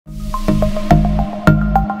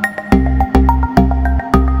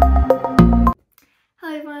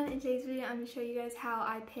guys how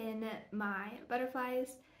I pin my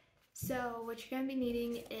butterflies. So what you're going to be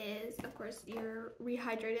needing is, of course, your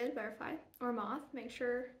rehydrated butterfly or moth. Make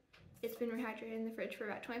sure it's been rehydrated in the fridge for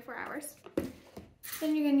about 24 hours.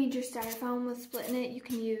 Then you're going to need your styrofoam with split in it. You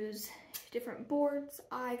can use different boards.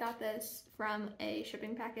 I got this from a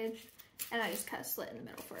shipping package and I just cut a slit in the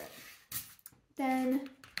middle for it. Then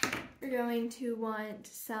you're going to want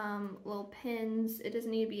some little pins. It doesn't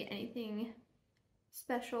need to be anything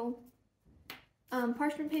special.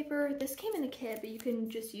 Parchment paper, this came in a kit, but you can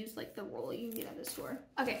just use like the roll you can get at the store.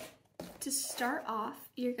 Okay, to start off,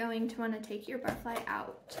 you're going to want to take your butterfly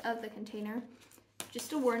out of the container.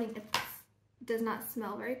 Just a warning, it does not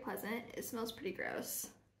smell very pleasant. It smells pretty gross.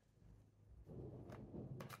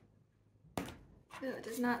 Ew, it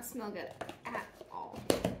does not smell good at all.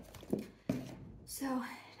 So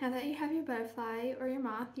now that you have your butterfly or your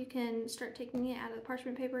moth, you can start taking it out of the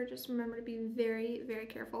parchment paper. Just remember to be very, very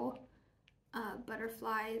careful.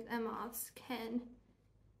 Butterflies and moths can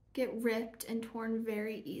get ripped and torn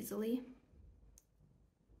very easily.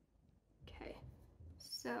 Okay,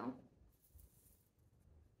 so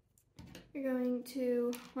you're going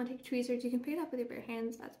to want to take tweezers. You can pick it up with your bare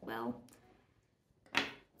hands as well.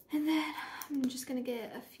 And then I'm just going to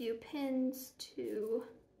get a few pins to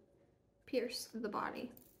pierce the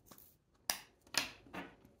body.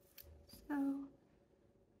 So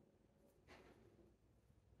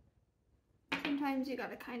sometimes you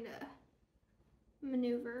gotta kind of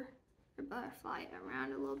maneuver your butterfly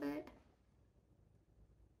around a little bit.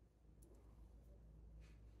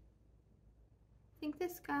 I think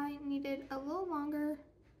this guy needed a little longer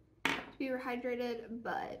to be rehydrated,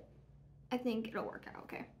 but I think it'll work out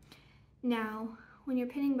okay. Now, when you're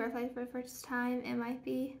pinning butterflies for the first time, it might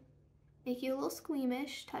make you a little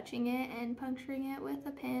squeamish touching it and puncturing it with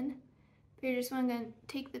a pin. But you're just going to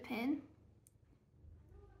take the pin,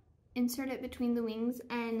 insert it between the wings,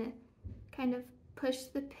 and kind of push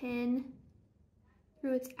the pin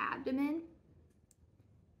through its abdomen.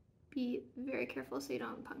 Be very careful so you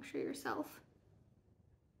don't puncture yourself.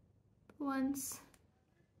 Once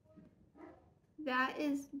that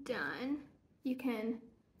is done, you can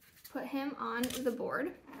put him on the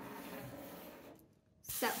board.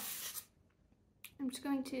 So I'm just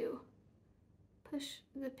going to push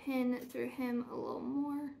the pin through him a little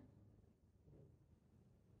more.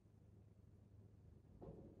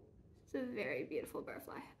 It's a very beautiful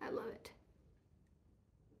butterfly. I love it.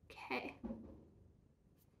 Okay.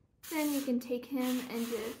 Then you can take him and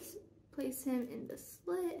just place him in the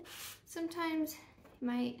slit. Sometimes you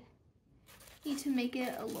might need to make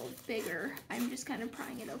it a little bigger. I'm just kind of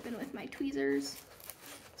prying it open with my tweezers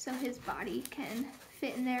so his body can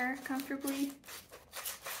fit in there comfortably.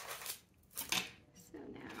 So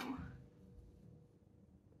now,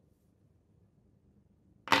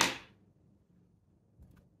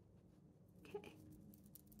 okay.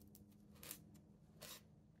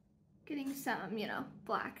 Getting some,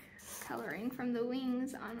 black coloring from the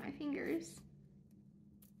wings on my fingers.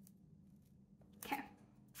 Okay,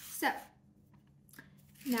 so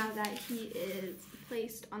now that he is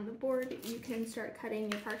placed on the board, you can start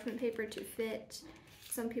cutting your parchment paper to fit.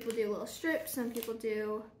 Some people do little strips, some people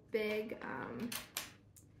do big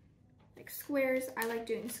like squares. I like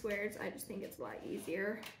doing squares. I just think it's a lot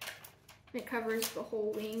easier. And it covers the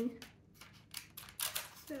whole wing.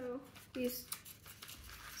 So these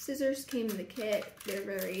scissors came in the kit. They're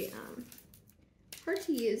very hard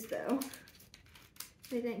to use though.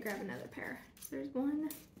 I didn't grab another pair. So there's one,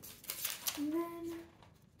 and then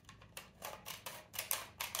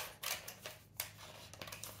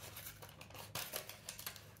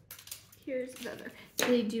here's the other.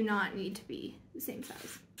 They do not need to be the same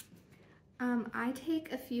size. I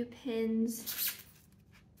take a few pins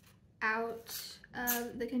out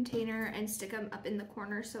of the container and stick them up in the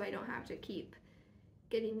corner so I don't have to keep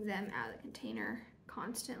getting them out of the container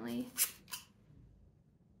constantly.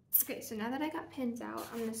 Okay, so now that I got pins out,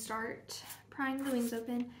 I'm gonna start prying the wings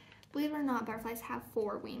open. Believe it or not, butterflies have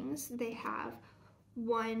 4 wings. They have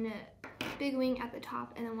one big wing at the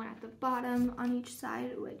top and then one at the bottom on each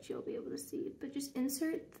side, which you'll be able to see. But just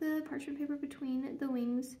insert the parchment paper between the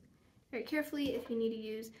wings very carefully. If you need to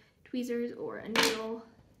use tweezers or a needle,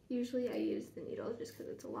 usually I use the needle just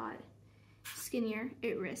because it's a lot skinnier.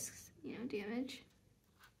 It risks, damage.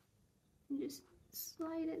 And just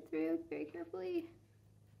slide it through very carefully.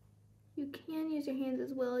 You can use your hands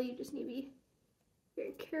as well. You just need to be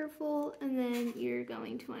very careful, and then you're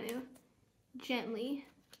going to want to gently,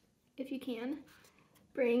 if you can,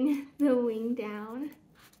 bring the wing down.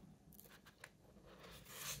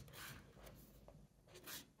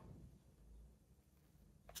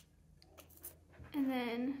 And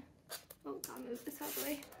then, oh God, move the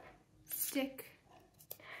way. Stick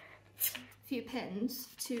a few pins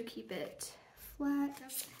to keep it flat.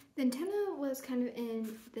 The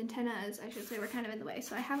antennas, I should say, were kind of in the way.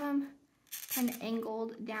 So I have them kind of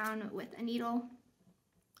angled down with a needle.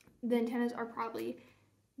 The antennas are probably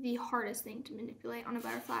the hardest thing to manipulate on a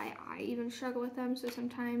butterfly. I even struggle with them, so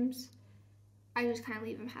sometimes I just kind of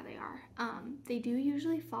leave them how they are. They do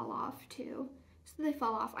usually fall off too. So they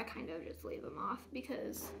fall off, I kind of just leave them off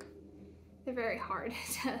because they're very hard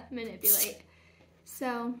to manipulate.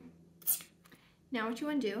 So now what you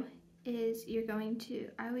want to do is you're going to,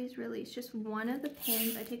 I always release just one of the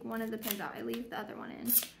pins. I take one of the pins out, I leave the other one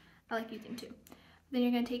in. I like using two. Then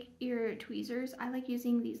you're going to take your tweezers. I like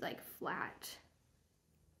using these like flat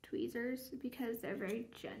tweezers because they're very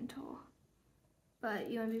gentle. But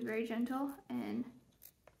you want to be very gentle and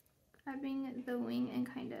grabbing the wing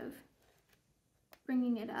and kind of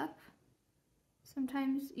bringing it up.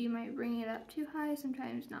 Sometimes you might bring it up too high,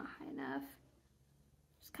 sometimes not high enough.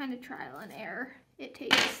 Just kind of trial and error. It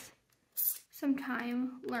takes some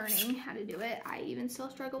time learning how to do it. I even still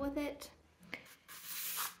struggle with it.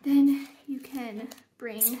 Then you can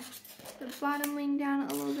bring the bottom wing down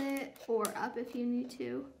a little bit or up if you need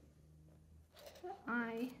to. But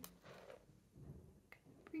I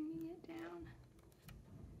bringing it down.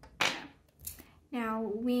 Yeah.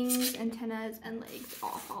 Now wings, antennas, and legs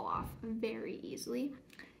all fall off very easily.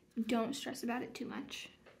 Don't stress about it too much.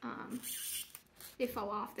 They fall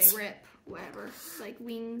off, they rip, whatever. Like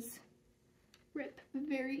wings rip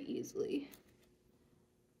very easily.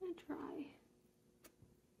 I'm gonna try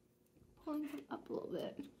pulling them up a little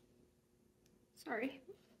bit. Sorry,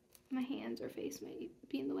 my hands or face may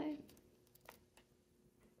be in the way.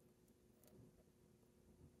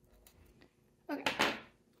 Okay.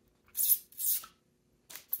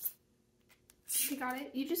 You got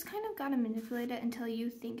it? You just kind of gotta manipulate it until you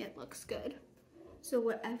think it looks good. So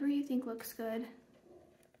whatever you think looks good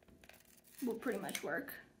will pretty much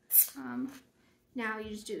work. Now you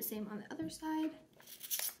just do the same on the other side.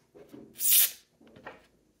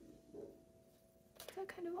 That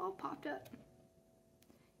kind of all popped up.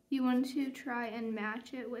 You want to try and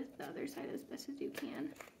match it with the other side as best as you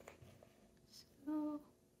can. So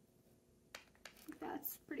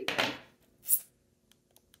that's pretty good.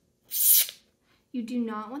 You do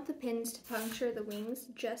not want the pins to puncture the wings,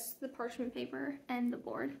 just the parchment paper and the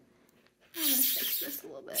board. I'm gonna fix this a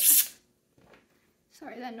little bit.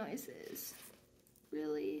 Sorry, that noise is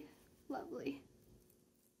really lovely.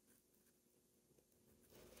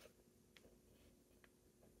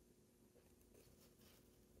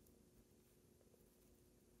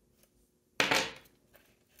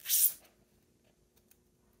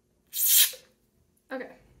 Okay,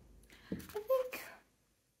 I think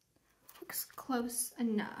looks close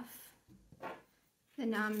enough.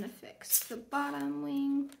 And now I'm gonna fix the bottom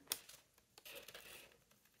wing.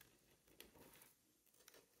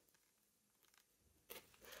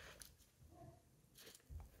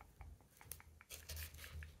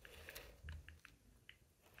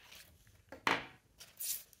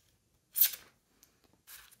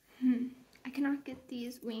 I cannot get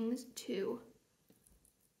these wings to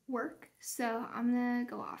work, so I'm gonna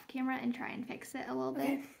go off camera and try and fix it a little bit.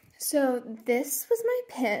 Okay. So this was my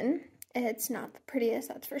pin. It's not the prettiest,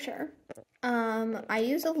 that's for sure. I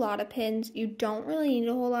use a lot of pins. You don't really need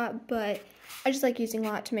a whole lot, but I just like using a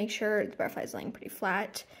lot to make sure the butterfly is laying pretty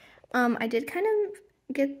flat. I did kind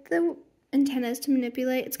of get the antennas to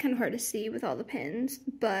manipulate. It's kind of hard to see with all the pins,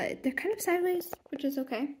 but they're kind of sideways, which is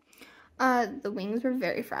okay. The wings were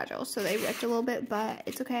very fragile, so they ripped a little bit, but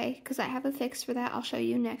it's okay because I have a fix for that. I'll show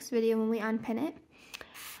you next video when we unpin it.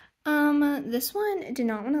 This one did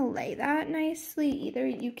not want to lay that nicely either.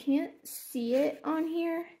 You can't see it on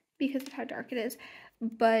here because of how dark it is,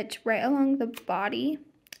 but right along the body,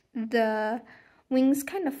 the wings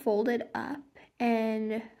kind of folded up,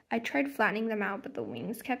 and I tried flattening them out, but the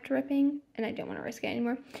wings kept ripping, and I didn't want to risk it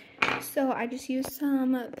anymore. So I just used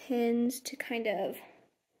some pins to kind of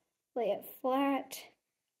lay it flat.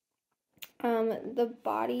 The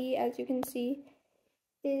body, as you can see,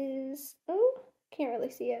 is, can't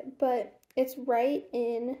really see it, but it's right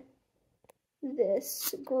in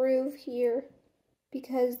this groove here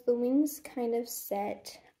because the wings kind of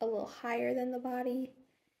set a little higher than the body.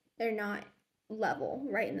 They're not level,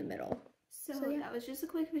 right in the middle. So yeah, that was just a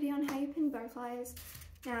quick video on how you pin butterflies.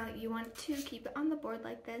 Now you want to keep it on the board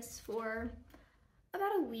like this for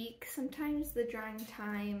about a week. Sometimes the drying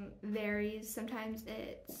time varies. Sometimes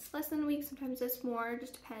it's less than a week, sometimes it's more,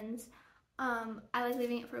 just depends. I like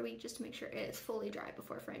leaving it for a week just to make sure it is fully dry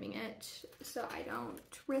before framing it, so I don't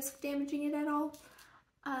risk damaging it at all.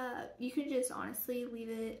 You can just honestly leave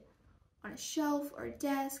it on a shelf or a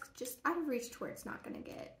desk, just out of reach to where it's not going to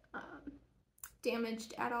get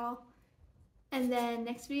damaged at all. And then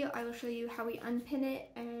next video I will show you how we unpin it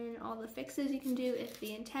and all the fixes you can do if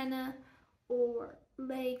the antenna or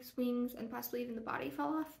legs, wings, and possibly even the body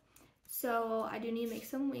fall off. So I do need to make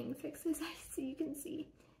some wing fixes so you can see.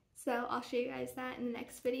 So I'll show you guys that in the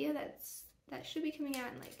next video. That should be coming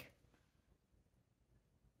out in like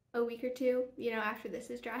a week or two, you know, after this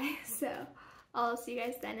is dry. So I'll see you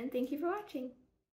guys then, and thank you for watching.